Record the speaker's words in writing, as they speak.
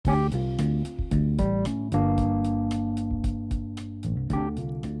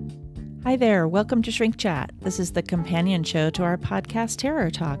Hi there, welcome to Shrink Chat. This is the companion show to our podcast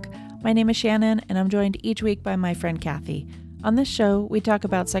Terror Talk. My name is Shannon, and I'm joined each week by my friend Kathy. On this show, we talk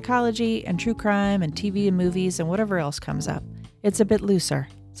about psychology and true crime and TV and movies and whatever else comes up. It's a bit looser,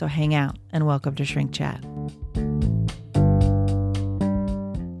 so hang out and welcome to Shrink Chat.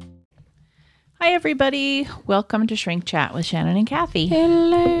 Hi everybody, welcome to Shrink Chat with Shannon and Kathy.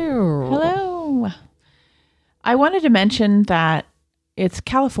 Hello. Hello. I wanted to mention that it's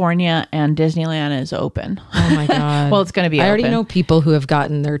California and Disneyland is open. Oh my God. Well, it's going to be open. I already know people who have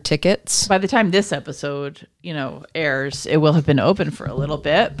gotten their tickets. By the time this episode, airs, it will have been open for a little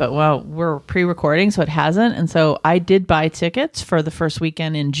bit, but we're pre-recording, so it hasn't. And so I did buy tickets for the first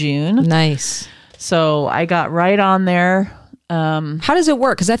weekend in June. Nice. So I got right on there. How does it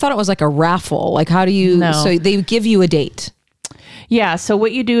work? Because I thought it was like a raffle. Like, how do you? No. So they give you a date. Yeah. So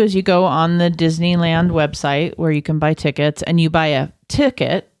what you do is you go on the Disneyland website where you can buy tickets, and you buy a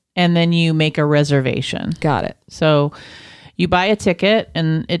ticket, and then you make a reservation. Got it. So you buy a ticket,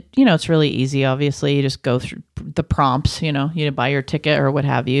 and it's really easy. Obviously, you just go through the prompts. You buy your ticket or what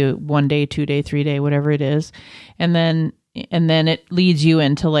have you, 1 day, 2 day, 3 day, whatever it is, and then it leads you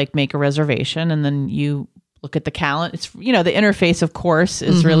into like make a reservation, and then you look at the calendar. It's, the interface, of course,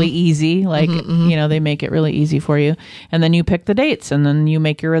 is really easy. Like, they make it really easy for you. And then you pick the dates and then you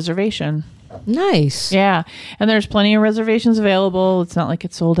make your reservation. Nice. Yeah. And there's plenty of reservations available. It's not like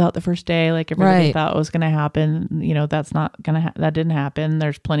it's sold out the first day, like everybody thought was going to happen. That's not going to, that didn't happen.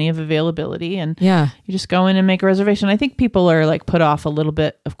 There's plenty of availability, and you just go in and make a reservation. I think people are like put off a little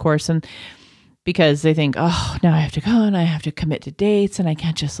bit, of course. And because they think, oh, now I have to go and I have to commit to dates, and I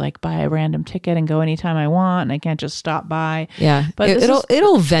can't just like buy a random ticket and go anytime I want, and I can't just stop by. Yeah, but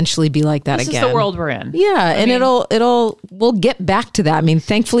it'll eventually be like that again. This is the world we're in. Yeah, we'll get back to that. I mean,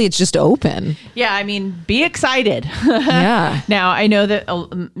 thankfully it's just open. Yeah, I mean, be excited. Yeah. Now I know that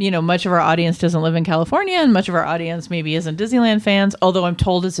much of our audience doesn't live in California, and much of our audience maybe isn't Disneyland fans. Although I'm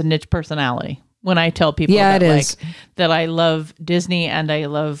told it's a niche personality. When I tell people that I love Disney and I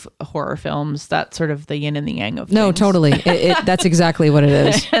love horror films, that's sort of the yin and the yang of things. No, totally. That's exactly what it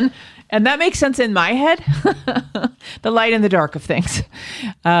is. and that makes sense in my head. The light and the dark of things.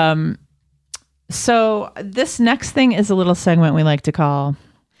 So this next thing is a little segment we like to call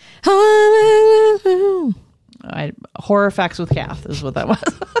Horror Facts with Kath is what that was.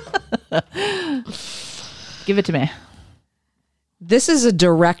 Give it to me. This is a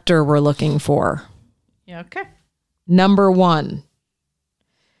director we're looking for. Yeah, okay. Number 1.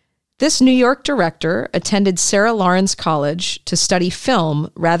 This New York director attended Sarah Lawrence College to study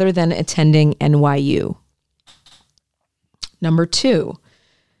film rather than attending NYU. Number 2.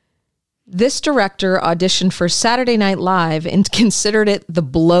 This director auditioned for Saturday Night Live and considered it the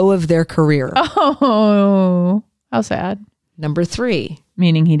blow of their career. Oh, how sad. Number 3.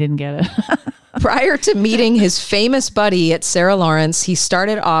 Meaning he didn't get it. Prior to meeting his famous buddy at Sarah Lawrence, he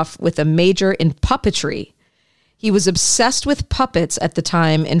started off with a major in puppetry. He was obsessed with puppets at the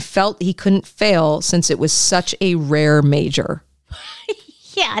time and felt he couldn't fail since it was such a rare major.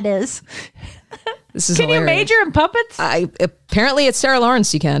 Yeah, it is. This is Can hilarious. you major in puppets? Apparently at Sarah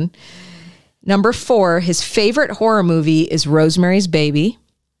Lawrence you can. Number 4, his favorite horror movie is Rosemary's Baby.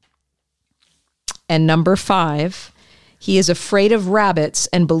 And number 5, he is afraid of rabbits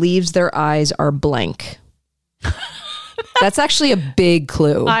and believes their eyes are blank. That's actually a big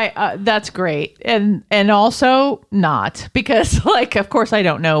clue. That's great. And also not, because of course I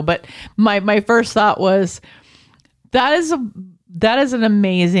don't know, but my first thought was that is an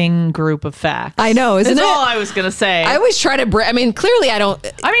amazing group of facts. I know, isn't it? That's all I was going to say. I always try to clearly I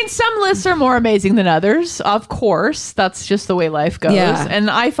don't. I mean, some lists are more amazing than others. Of course, that's just the way life goes. Yeah. And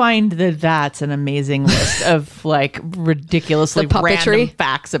I find that that's an amazing list of ridiculously random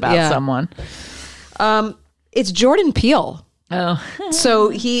facts about someone. It's Jordan Peele. Oh. So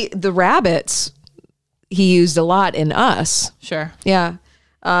the rabbits he used a lot in Us. Sure. Yeah.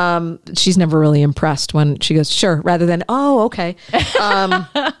 She's never really impressed when she goes, sure, rather than, oh, okay.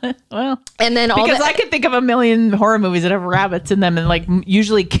 Well, and then I can think of a million horror movies that have rabbits in them and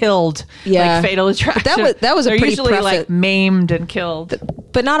usually killed, Fatal Attraction. That was a They're pretty usually maimed and killed.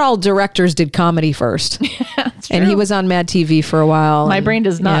 But not all directors did comedy first. Yeah, and he was on Mad TV for a while. My brain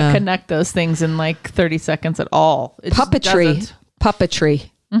does not connect those things in 30 seconds at all. It Puppetry.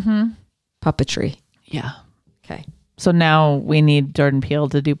 Mm-hmm. Puppetry. Yeah. Okay. So now we need Jordan Peele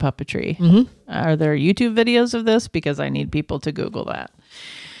to do puppetry. Mm-hmm. Are there YouTube videos of this? Because I need people to Google that.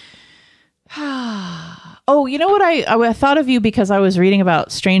 Oh, you know what? I thought of you because I was reading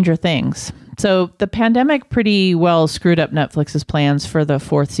about Stranger Things. So the pandemic pretty well screwed up Netflix's plans for the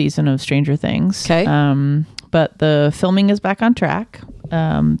 4th season of Stranger Things. Okay. But the filming is back on track.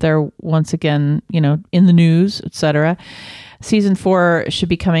 They're once again, in the news, etc. Season 4 should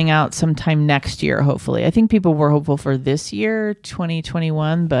be coming out sometime next year, hopefully. I think people were hopeful for this year,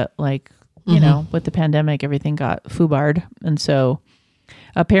 2021, but with the pandemic, everything got foobarred. And so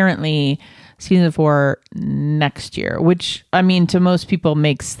apparently season 4 next year, which to most people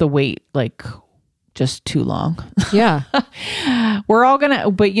makes the wait just too long. Yeah. We're all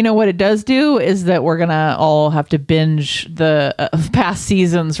but what it does do is that we're gonna all have to binge the past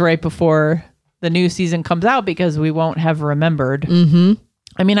seasons right before the new season comes out because we won't have remembered. I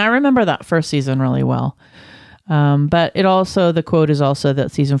remember that first season really well. But the quote is also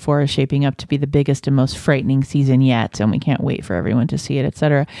that season 4 is shaping up to be the biggest and most frightening season yet, and we can't wait for everyone to see it,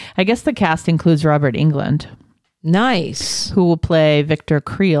 etc. I guess the cast includes Robert Englund. Nice. Who will play Victor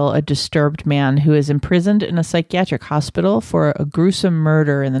Creel, a disturbed man who is imprisoned in a psychiatric hospital for a gruesome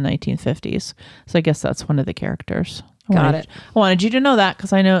murder in the 1950s. So I guess that's one of the characters. I wanted you to know that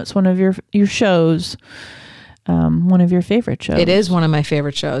because I know it's one of your shows. One of your favorite shows. It is one of my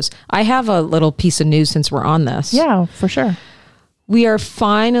favorite shows. I have a little piece of news since we're on this. Yeah, for sure. We are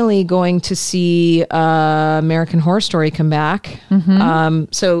finally going to see American Horror Story come back.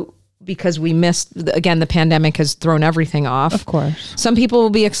 So because we missed, again, the pandemic has thrown everything off. Of course. Some people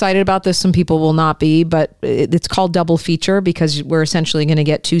will be excited about this. Some people will not be, but it's called double feature because we're essentially going to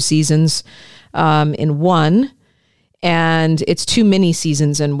get 2 seasons in one. And it's 2 mini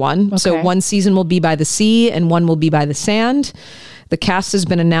seasons in one. Okay. So one season will be by the sea and one will be by the sand. The cast has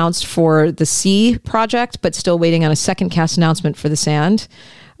been announced for the sea project, but still waiting on a second cast announcement for the sand.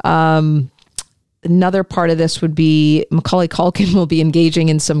 Another part of this would be Macaulay Culkin will be engaging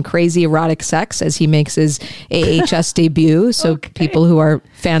in some crazy erotic sex as he makes his AHS debut. So people who are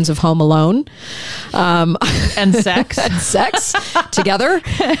fans of Home Alone. And sex. And sex together.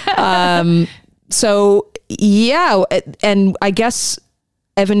 So... yeah, and I guess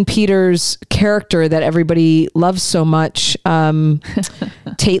Evan Peters' character that everybody loves so much,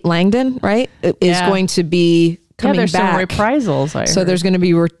 Tate Langdon, right, is going to be coming there's back. Some reprisals. So there's going to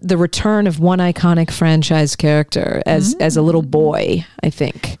be the return of one iconic franchise character as a little boy, I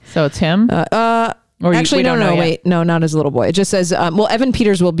think. So it's him? Actually, wait. No, not as a little boy. It just says, Evan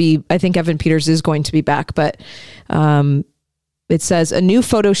Peters will be, I think Evan Peters is going to be back, but... it says, a new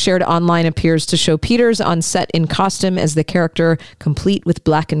photo shared online appears to show Peters on set in costume as the character, complete with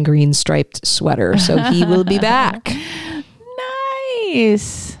black and green striped sweater. So he will be back.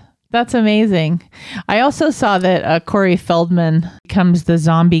 Nice. That's amazing. I also saw that Corey Feldman becomes the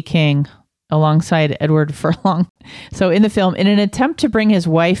Zombie King alongside Edward Furlong. So in the film, in an attempt to bring his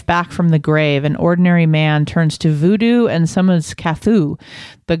wife back from the grave, an ordinary man turns to voodoo and summons Cthulhu,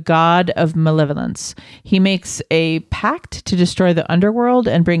 the god of malevolence. He makes a pact to destroy the underworld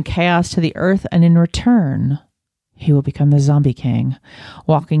and bring chaos to the earth, and in return, he will become the Zombie King,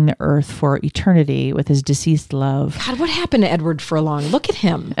 walking the earth for eternity with his deceased love. God, what happened to Edward Furlong? Look at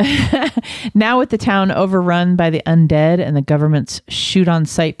him. Now with the town overrun by the undead and the government's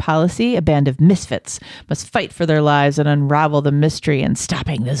shoot-on-sight policy, a band of misfits must fight for their lives and unravel the mystery in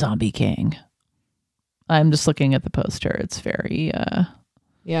stopping the Zombie King. I'm just looking at the poster. It's very...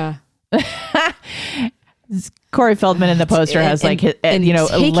 Yeah. Corey Feldman in the poster has taking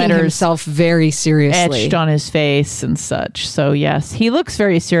letters himself very seriously etched on his face and such. So yes, he looks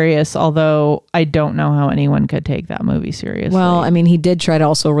very serious, although I don't know how anyone could take that movie seriously. Well, I mean, he did try to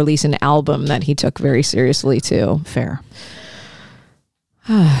also release an album that he took very seriously too. Fair.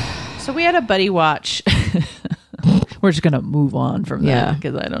 So we had a buddy watch. We're just going to move on from that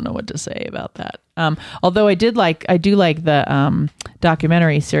because I don't know what to say about that. Although I do like the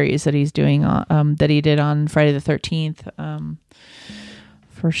documentary series that he's doing that he did on Friday the 13th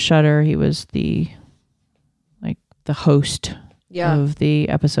for Shudder. He was the host of the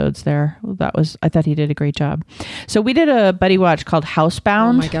episodes there. I thought he did a great job. So we did a buddy watch called Housebound.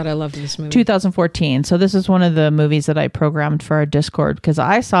 Oh my God, I loved this movie. 2014. So this is one of the movies that I programmed for our Discord because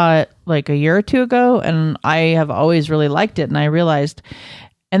I saw it like a year or two ago and I have always really liked it. And I realized,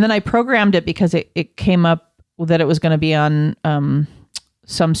 and then I programmed it because it came up that it was going to be on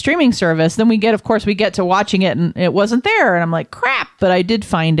some streaming service. Then we get to watching it and it wasn't there. And I'm like, crap. But I did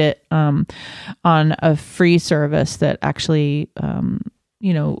find it on a free service that actually,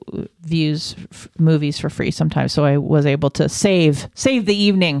 views movies for free sometimes. So I was able to save the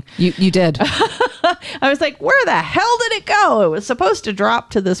evening. You did. I was like, where the hell did it go? It was supposed to drop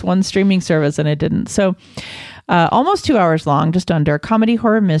to this one streaming service and it didn't. So almost 2 hours long, just under. Comedy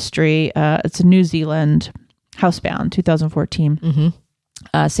horror mystery. It's a New Zealand, Housebound, 2014.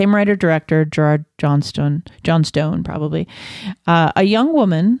 Mm-hmm. Same writer director, Gerard Johnstone probably. A young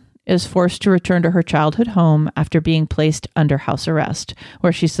woman is forced to return to her childhood home after being placed under house arrest,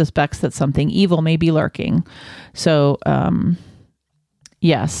 where she suspects that something evil may be lurking. So,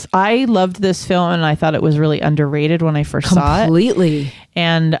 yes, I loved this film, and I thought it was really underrated when I first saw it. Completely.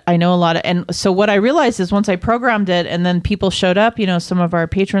 And I know a lot of, and so what I realized is once I programmed it and then people showed up, some of our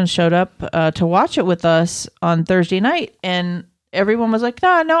patrons showed up to watch it with us on Thursday night, and everyone was like,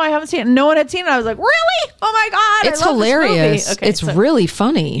 no, I haven't seen it. No one had seen it. I was like, really? Oh my God. It's hilarious. Okay, it's really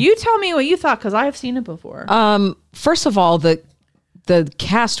funny. You tell me what you thought, because I have seen it before. First of all, the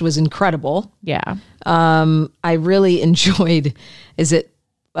cast was incredible. Yeah. I really enjoyed, is it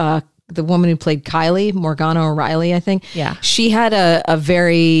the woman who played Kylie, Morgana O'Reilly, I think? Yeah. She had a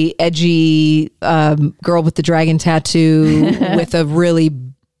very edgy girl with the dragon tattoo with a really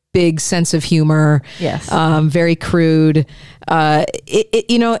big sense of humor. Yes. Very crude.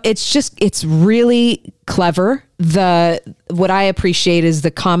 It's really clever. What I appreciate is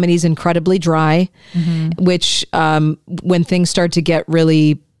the comedy's incredibly dry, which when things start to get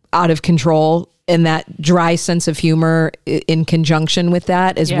really out of control, and that dry sense of humor in conjunction with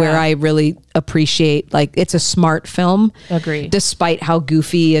that is where I really appreciate, like, it's a smart film. Agreed. Despite how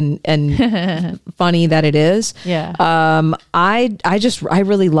goofy and funny that it is. Yeah. I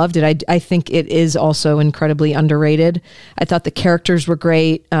really loved it. I think it is also incredibly underrated. I thought the characters were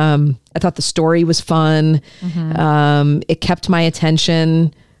great. I thought the story was fun. It kept my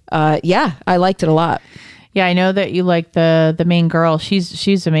attention. I liked it a lot. Yeah, I know that you like the main girl.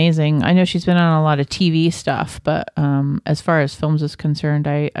 She's amazing. I know she's been on a lot of TV stuff, but as far as films is concerned,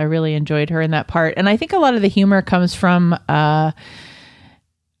 I really enjoyed her in that part. And I think a lot of the humor comes from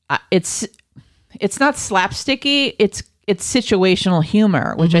it's not slapsticky. It's situational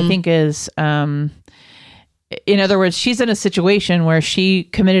humor, which I think is in other words, she's in a situation where she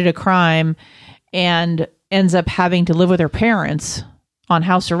committed a crime and ends up having to live with her parents on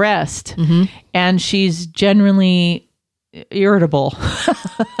house arrest, and she's generally irritable.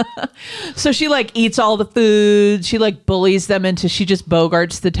 So she like eats all the food. She like bullies them into, she just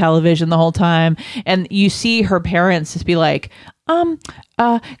bogarts the television the whole time. And you see her parents just be like,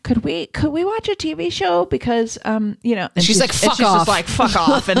 could we watch a TV show? Because, and she's like, fuck she's off. just like, fuck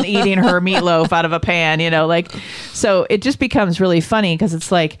off, and eating her meatloaf out of a pan, like, so it just becomes really funny. Cause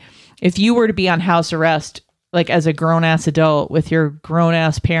it's like, if you were to be on house arrest, like as a grown-ass adult with your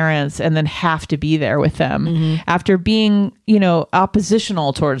grown-ass parents, and then have to be there with them after being,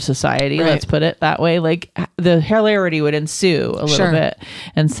 oppositional towards society, right. Let's put it that way, like the hilarity would ensue a little bit.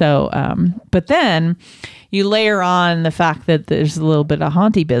 And so, but then you layer on the fact that there's a little bit of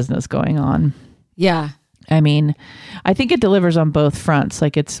haunty business going on. Yeah. I mean, I think it delivers on both fronts.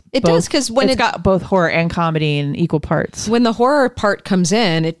 Like it does, because when it's got both horror and comedy in equal parts. When the horror part comes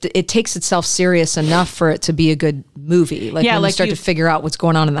in, it takes itself serious enough for it to be a good movie. Like when you start to figure out what's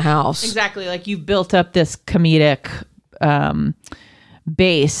going on in the house. Exactly. Like you've built up this comedic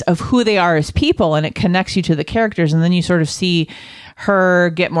base of who they are as people, and it connects you to the characters, and then you sort of see her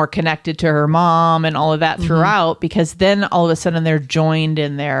get more connected to her mom and all of that throughout, because then all of a sudden they're joined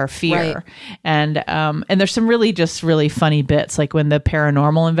in their fear. Right. And there's some really funny bits, like when the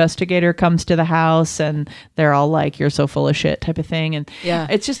paranormal investigator comes to the house and they're all like, "You're so full of shit" type of thing. And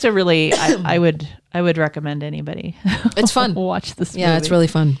it's just a really, I would recommend anybody. It's fun. Watch this movie. Yeah, it's really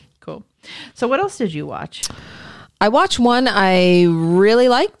fun. Cool. So what else did you watch? I watched one I really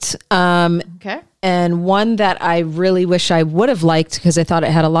liked. Okay. And one that I really wish I would have liked, because I thought it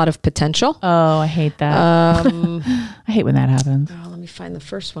had a lot of potential. Oh, I hate that. I hate when that happens. Oh, let me find the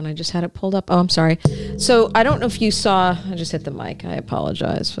first one. I just had it pulled up. Oh, I'm sorry. So I don't know if you saw, I just hit the mic. I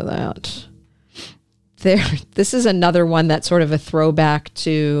apologize for that. This is another one that's sort of a throwback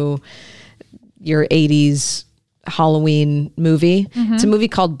to your 80s Halloween movie. It's a movie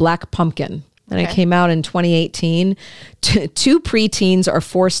called Black Pumpkin. And it came out in 2018. Two preteens are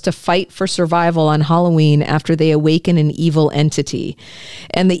forced to fight for survival on Halloween after they awaken an evil entity.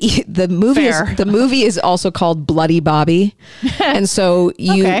 And the movie is also called Bloody Bobby. And so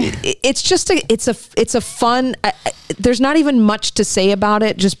it's a fun. There's not even much to say about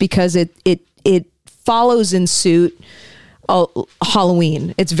it, just because it follows in suit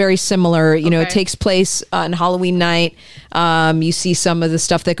Halloween. It's very similar. It takes place on Halloween night. You see some of the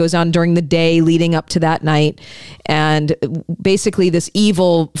stuff that goes on during the day leading up to that night. And basically this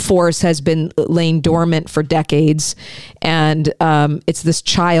evil force has been laying dormant for decades. And it's this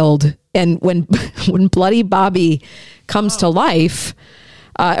child. And when Bloody Bobby comes to life,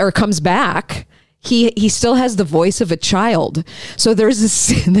 or comes back, he still has the voice of a child. So there's a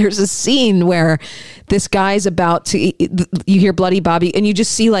scene where this guy's about to, you hear Bloody Bobby, and you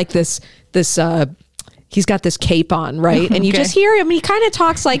just see like this He's got this cape on, right? And you just hear him. He kind of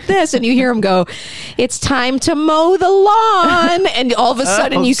talks like this, and you hear him go, "It's time to mow the lawn." And all of a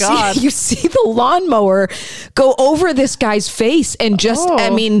sudden, you see the lawnmower go over this guy's face, and just, I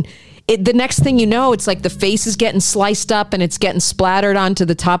mean, the next thing you know, it's like the face is getting sliced up and it's getting splattered onto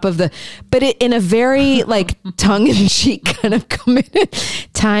the top of but in a very like tongue-in-cheek kind of committed,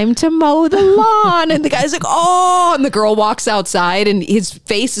 time to mow the lawn. And the guy's like, oh, and the girl walks outside and his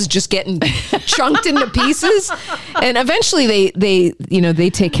face is just getting chunked into pieces. And eventually they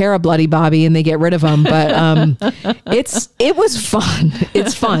take care of Bloody Bobby and they get rid of him. But it was fun.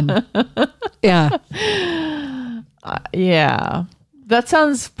 It's fun. Yeah. Yeah. That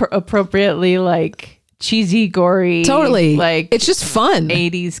sounds appropriately like cheesy, gory. Totally. Like it's just fun.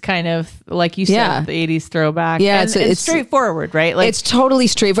 80s kind of, like you said, the 80s throwback. Yeah. And it's straightforward, right? Like it's totally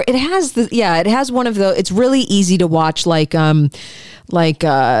straightforward. It has it has one of the, it's really easy to watch Better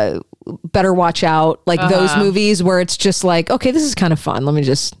Watch Out, like those movies where it's just like, okay, this is kind of fun. Let me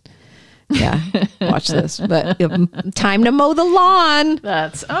just watch this. But time to mow the lawn.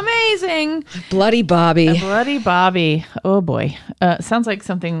 That's amazing. Bloody Bobby. Bloody Bobby. Oh boy. Sounds like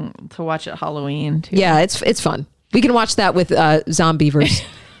something to watch at Halloween too. Yeah, it's fun. We can watch that with Zombievers.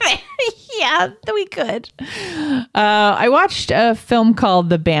 Yeah, we could. I watched a film called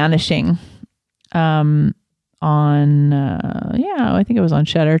The Banishing on I think it was on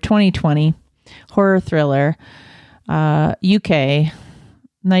Shudder, 2020 horror thriller, UK.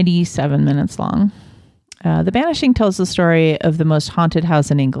 97 minutes long. The Banishing tells the story of the most haunted house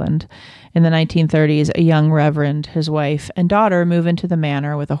in England. In the 1930s, a young reverend, his wife, and daughter move into the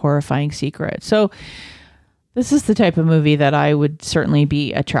manor with a horrifying secret. So this is the type of movie that I would certainly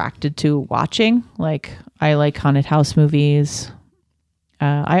be attracted to watching. Like, I like haunted house movies.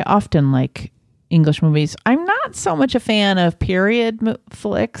 I often like English movies. I'm not so much a fan of period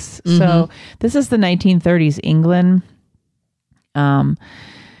flicks. Mm-hmm. So this is the 1930s England.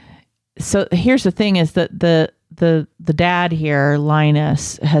 So here's the thing is that the dad here,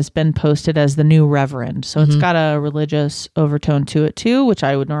 Linus, has been posted as the new reverend. So it's got a religious overtone to it too, which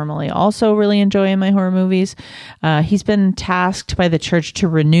I would normally also really enjoy in my horror movies. He's been tasked by the church to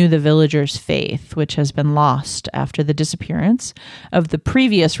renew the villagers' faith, which has been lost after the disappearance of the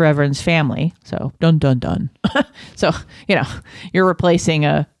previous reverend's family. So dun dun dun. So, you're replacing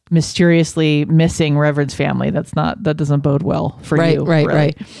a mysteriously missing reverend's family. That doesn't bode well for you.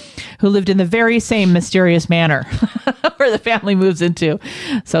 Right. Who lived in the very same mysterious manor where the family moves into.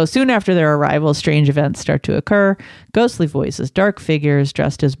 So soon after their arrival, strange events start to occur. Ghostly voices, dark figures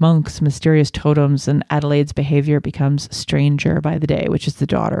dressed as monks, mysterious totems, and Adelaide's behavior becomes stranger by the day, which is the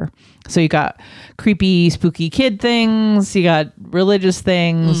daughter. So you got creepy, spooky kid things, you got religious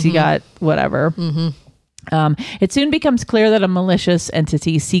things, you got whatever. It soon becomes clear that a malicious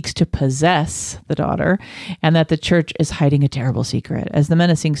entity seeks to possess the daughter and that the church is hiding a terrible secret. As the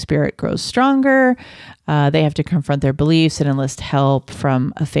menacing spirit grows stronger, they have to confront their beliefs and enlist help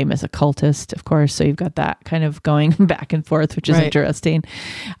from a famous occultist, of course. So you've got that kind of going back and forth, which is interesting.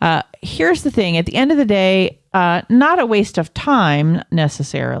 Here's the thing. At the end of the day, not a waste of time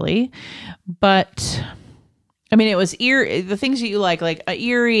necessarily, but I mean, it was the things that you like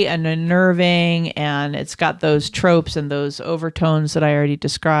eerie and unnerving, and it's got those tropes and those overtones that I already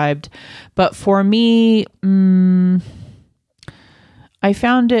described. But for me, I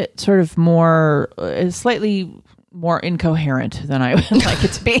found it sort of slightly more incoherent than I would like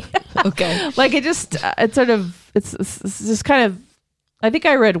it to be. Okay. Like it's just kind of, I think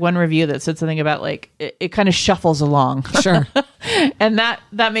I read one review that said something about like, it kind of shuffles along. Sure. And that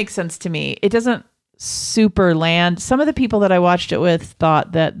makes sense to me. It doesn't super land. Some of the people that I watched it with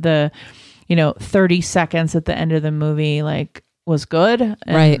thought that the 30 seconds at the end of the movie like was good,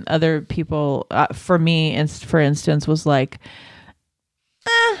 and other people for me, for instance, was like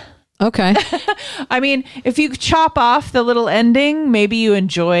okay. I mean, if you chop off the little ending, maybe you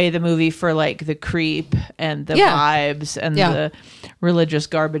enjoy the movie for like the creep and the vibes and the religious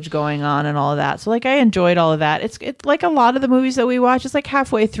garbage going on and all of that. So like I enjoyed all of that. It's like a lot of the movies that we watch, it's like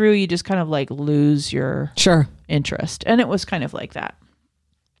halfway through you just kind of like lose your interest. And it was kind of like that.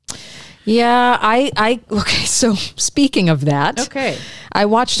 Yeah, okay, so speaking of that, I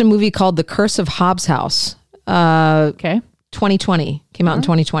watched a movie called The Curse of Hobbs House. 2020, came out in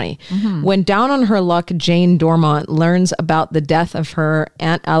 2020. When down on her luck, Jane Dormont learns about the death of her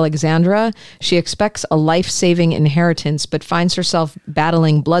Aunt Alexandra. She expects a life-saving inheritance, but finds herself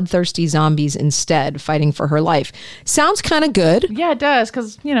battling bloodthirsty zombies instead, fighting for her life. Sounds kind of good. Yeah, it does,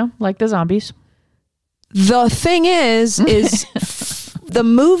 because, like the zombies. The thing is the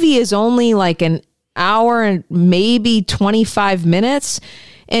movie is only like an hour and maybe 25 minutes,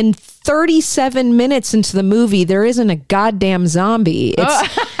 and 37 minutes into the movie, there isn't a goddamn zombie.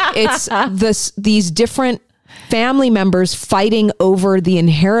 It's these different family members fighting over the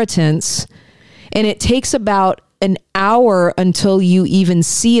inheritance. And it takes about an hour until you even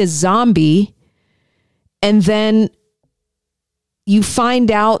see a zombie. And then you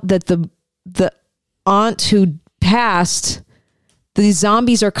find out that the aunt who passed, the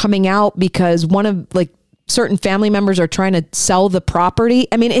zombies are coming out because one of certain family members are trying to sell the property.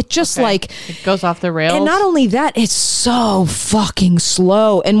 I mean, it just it goes off the rails. And not only that, it's so fucking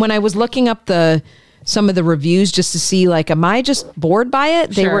slow. And when I was looking up some of the reviews just to see am I just bored by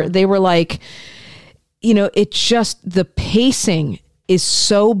it? They were like, it just, the pacing is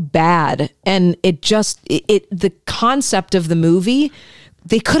so bad. And the concept of the movie,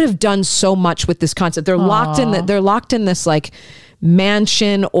 they could have done so much with this concept. They're locked in this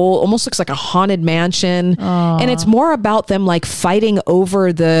mansion, almost looks like a haunted mansion. And it's more about them fighting over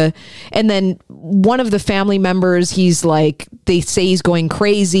and then one of the family members, they say he's going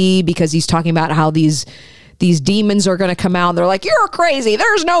crazy because he's talking about how these demons are going to come out. And they're like, you're crazy.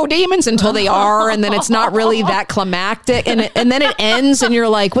 There's no demons, until they are. And then it's not really that climactic. And then it ends and you're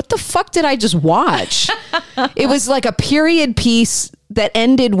like, what the fuck did I just watch? It was like a period piece that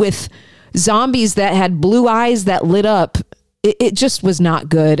ended with zombies that had blue eyes that lit up. It just was not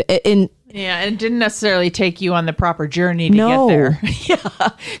good. And it didn't necessarily take you on the proper journey to get there. Yeah,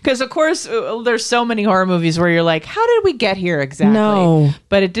 because of course there's so many horror movies where you're like, how did we get here exactly? No,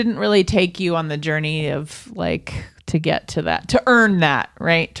 but it didn't really take you on the journey of to get to that, to earn that,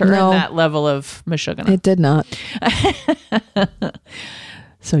 right? To earn that level of Meshuggah. It did not.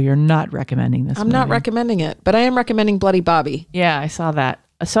 So you're not recommending this? I'm not recommending it, but I am recommending Bloody Bobby. Yeah, I saw that.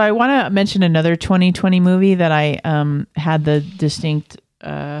 So I want to mention another 2020 movie that I had the distinct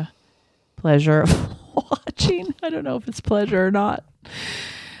pleasure of watching. I don't know if it's pleasure or not.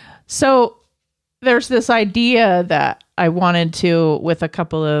 So there's this idea that I wanted to, with a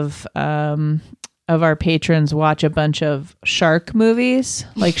couple of our patrons, watch a bunch of shark movies,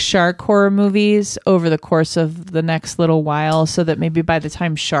 shark horror movies, over the course of the next little while, so that maybe by the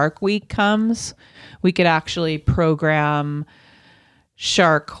time Shark Week comes, we could actually program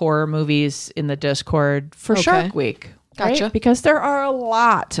shark horror movies in the Discord for Shark Week. Gotcha. Right? Because there are a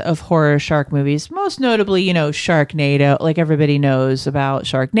lot of horror shark movies, most notably, Sharknado. Everybody knows about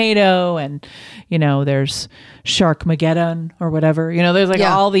Sharknado, and, there's Sharkmageddon or whatever. There's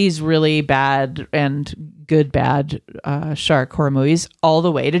all these really bad and bad shark horror movies, all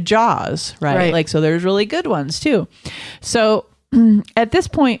the way to Jaws, right? So there's really good ones too. So at this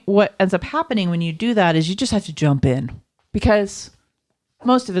point, what ends up happening when you do that is you just have to jump in, because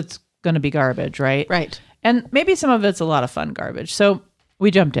most of it's going to be garbage, right? Right. And maybe some of it's a lot of fun garbage. So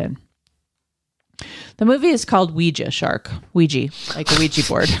we jumped in. The movie is called Ouija Shark. Ouija, like a Ouija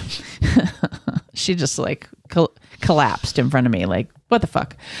board. She just collapsed in front of me. What the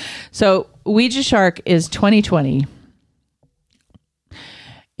fuck? So Ouija Shark is 2020.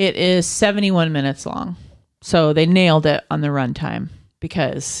 It is 71 minutes long. So they nailed it on the runtime,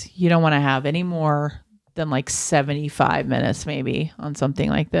 because you don't want to have any more than 75 minutes maybe on something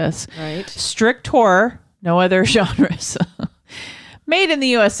like this. Right. Strict horror, no other genres. Made in the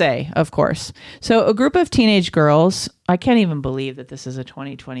USA, of course. So a group of teenage girls, I can't even believe that this is a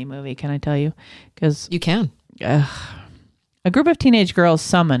 2020 movie, can I tell you? Because you can. A group of teenage girls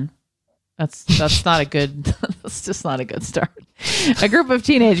summon. That's not a good, that's just not a good start. A group of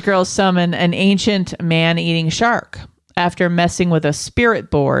teenage girls summon an ancient man-eating shark after messing with a spirit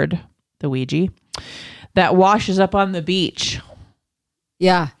board, the Ouija, that washes up on the beach.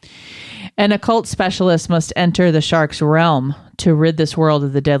 Yeah. An occult specialist must enter the shark's realm to rid this world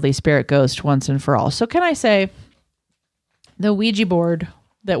of the deadly spirit ghost once and for all. So can I say, the Ouija board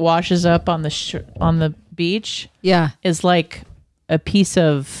that washes up on the beach, is like a piece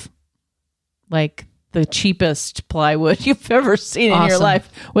of the cheapest plywood you've ever seen in your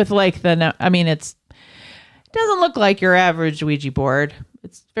life, with it doesn't look like your average Ouija board.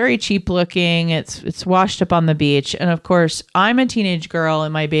 It's very cheap looking. It's washed up on the beach. And of course, I'm a teenage girl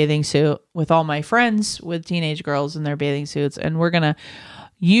in my bathing suit with all my friends with teenage girls in their bathing suits. And we're going to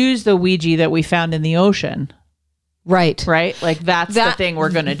use the Ouija that we found in the ocean. Right. Right? That's the thing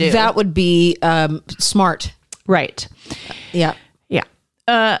we're going to do. That would be smart. Right. Yeah.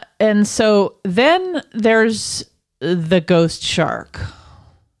 Yeah. And so then there's the ghost shark.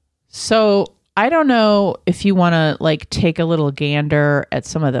 So I don't know if you want to take a little gander at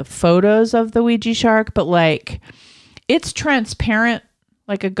some of the photos of the Ouija shark, but it's transparent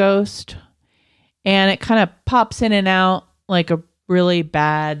like a ghost, and it kind of pops in and out like a really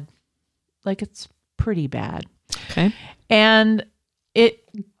bad, it's pretty bad. Okay. And it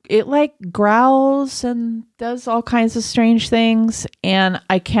it like growls and does all kinds of strange things. And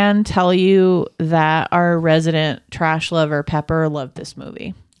I can tell you that our resident trash lover, Pepper, loved this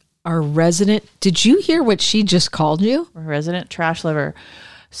movie. Our resident, did you hear what she just called you? Our resident trash lover.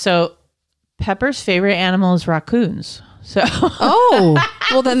 So Pepper's favorite animal is raccoons. So oh,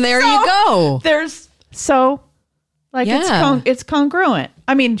 well then there you go. There's it's congruent.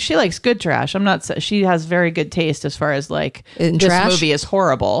 I mean, she likes good trash. She has very good taste as far as like in this trash? Movie is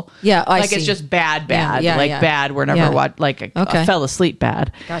horrible. Yeah, I see. It's just bad. Yeah. Bad. We're never watch like I fell asleep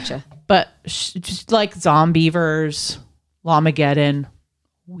bad. Gotcha. But just like Zombievers, Llamageddon,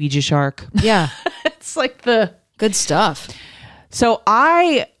 Ouija Shark. Yeah, it's like the good stuff. So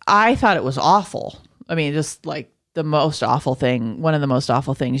I thought it was awful. I mean, just like the most awful thing, one of the most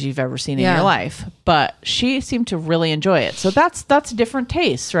awful things you've ever seen in your life. But she seemed to really enjoy it. So that's different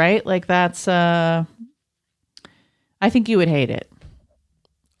tastes, right? Like that's, I think you would hate it.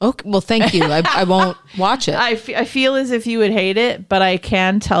 Okay, well, thank you. I won't watch it. I feel as if you would hate it, but I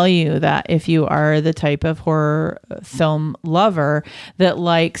can tell you that if you are the type of horror film lover that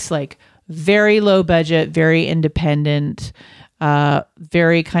likes like very low budget, very independent,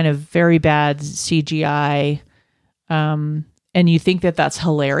 very bad CGI, and you think that that's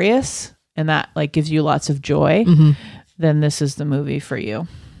hilarious and that like gives you lots of joy, then this is the movie for you.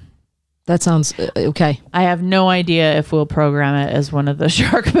 That sounds okay. I have no idea if we'll program it as one of the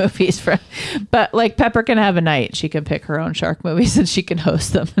shark movies, but like Pepper can have a night. She can pick her own shark movies and she can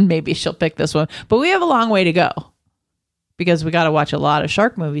host them, and maybe she'll pick this one. But we have a long way to go because we got to watch a lot of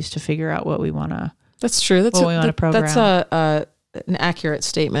shark movies to figure out what we want to. That's true. That's an accurate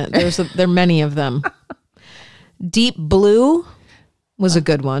statement. There are many of them. Deep Blue was a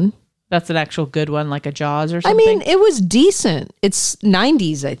good one. That's an actual good one, like a Jaws or something? I mean, it was decent. It's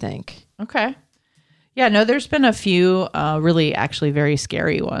 90s, I think. Okay. Yeah, no, there's been a few really actually very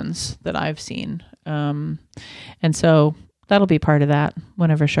scary ones that I've seen. And so that'll be part of that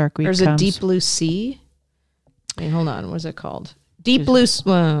whenever Shark Week comes. There's a Deep Blue Sea. Wait, hold on. What is it called? Deep Blue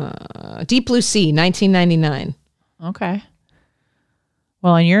Sea, 1999. Okay.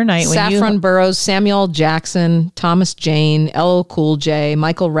 Well, on your night, Saffron Burrows, Samuel Jackson, Thomas Jane, LL Cool J,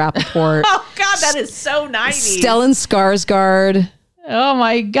 Michael Rappaport. Oh, God, that is so 90s. Stellan Skarsgård. Oh,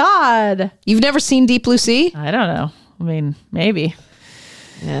 my God. You've never seen Deep Blue Sea? I don't know. I mean, maybe.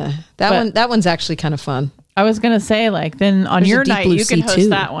 Yeah, that one's actually kind of fun. I was going to say, like, then on your night, you can host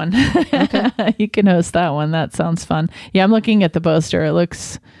that one. Okay. You can host that one. That sounds fun. Yeah, I'm looking at the poster. It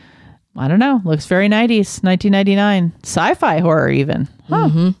looks... I don't know. Looks very 90s, 1999. Sci-fi horror even. Huh.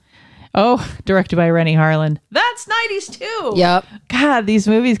 Mm-hmm. Oh, directed by Rennie Harlan. That's 90s too. Yep. God, these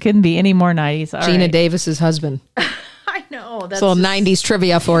movies couldn't be any more 90s. All Gina right. Davis's husband. I know. That's a little 90s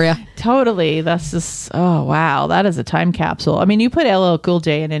trivia for you. Totally. That's just, oh, wow. That is a time capsule. I mean, you put LL Cool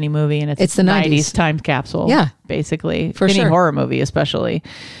J in any movie and it's the 90s time capsule. Yeah. Basically. For any sure. horror movie, especially.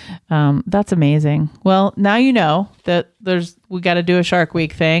 That's amazing. Well, now you know that we got to do a Shark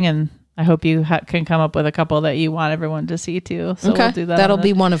Week thing, and I hope you can come up with a couple that you want everyone to see too. So okay. We'll do that. That'll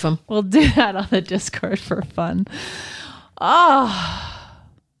be one of them. We'll do that on the Discord for fun. Oh,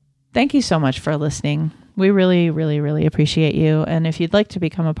 thank you so much for listening. We really, really, really appreciate you. And if you'd like to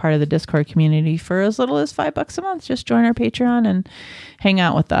become a part of the Discord community for as little as $5 a month, just join our Patreon and hang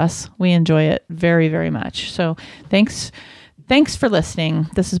out with us. We enjoy it very, very much. So thanks for listening.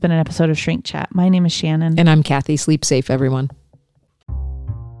 This has been an episode of Shrink Chat. My name is Shannon. And I'm Kathy. Sleep safe, everyone.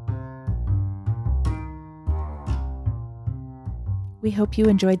 We hope you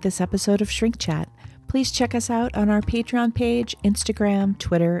enjoyed this episode of Shrink Chat. Please check us out on our Patreon page, Instagram,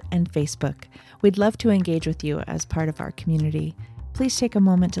 Twitter, and Facebook. We'd love to engage with you as part of our community. Please take a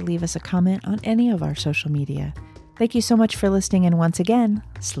moment to leave us a comment on any of our social media. Thank you so much for listening, and once again,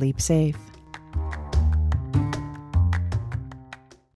 sleep safe.